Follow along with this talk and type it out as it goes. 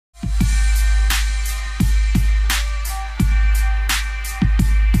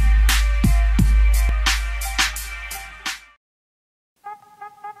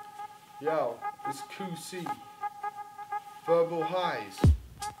Coosie, Verbal Highz,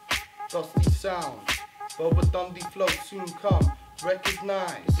 Dusty sounds, Boba Dundee flow soon come,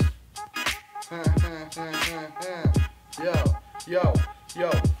 recognize.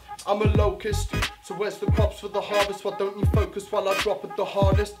 Yo, I'm a locust, so where's the crops for the harvest? Why don't you focus while I drop it the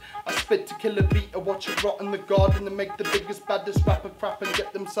hardest? I spit to kill a beat, I watch it rot in the garden and make the biggest, baddest rapper crap and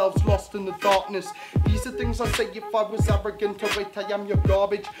get themselves lost in the darkness. These are things I say if I was arrogant, oh wait, I am your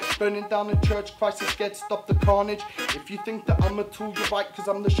garbage. Burning down a church, Christ is scared, stop the carnage. If you think that I'm a tool, you're right, cause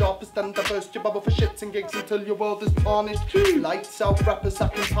I'm the sharpest and I burst your bubble for shits and gigs until your world is tarnished. Lights out, rappers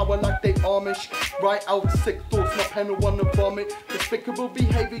acting power like they Amish. Write out sick thoughts, my pen will wanna vomit. Despicable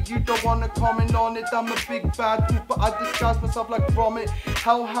behavior, you don't wanna comment on it. I'm a big bad wolf, but I disguise myself like vomit.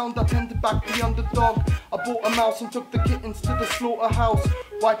 Hellhound, I tend to back the underdog. I bought a mouse and took the kittens to the slaughterhouse.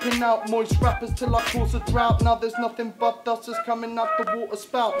 Wiping out moist rappers till I cause a drought. Now there's nothing but dust is coming out the water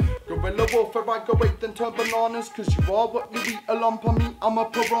spout. Guerrilla warfare, I go wait then turn bananas. Cause you are what you eat, a lump of meat, I'm a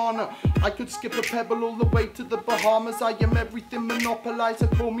piranha. I could skip a pebble all the way to the Bahamas. I am everything monopolizer,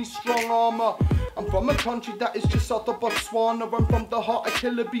 call me strong armor. I'm from a country that is just south of Botswana. I'm from the heart, I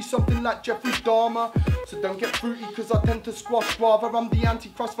kill a bee, something like Jeffrey Dahmer. So don't get fruity cause I tend to squash guava. I'm the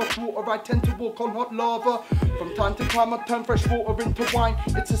antichrist for water, I tend to walk on hot lava. From time to time I turn fresh water into wine.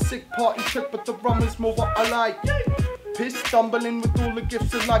 It's a sick party trick but the rum is more what I like. Pissed, stumbling with all the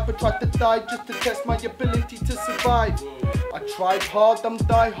gifts of life. I tried to die just to test my ability to survive. I tried hard, I'm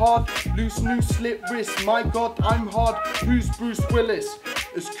die hard. Loose noose, slit wrist, my god I'm hard. Who's Bruce Willis?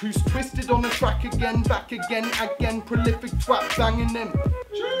 Is Coos twisted on the track again, back again, prolific twat banging them.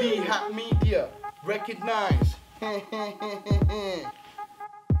 DHACK media, recognize.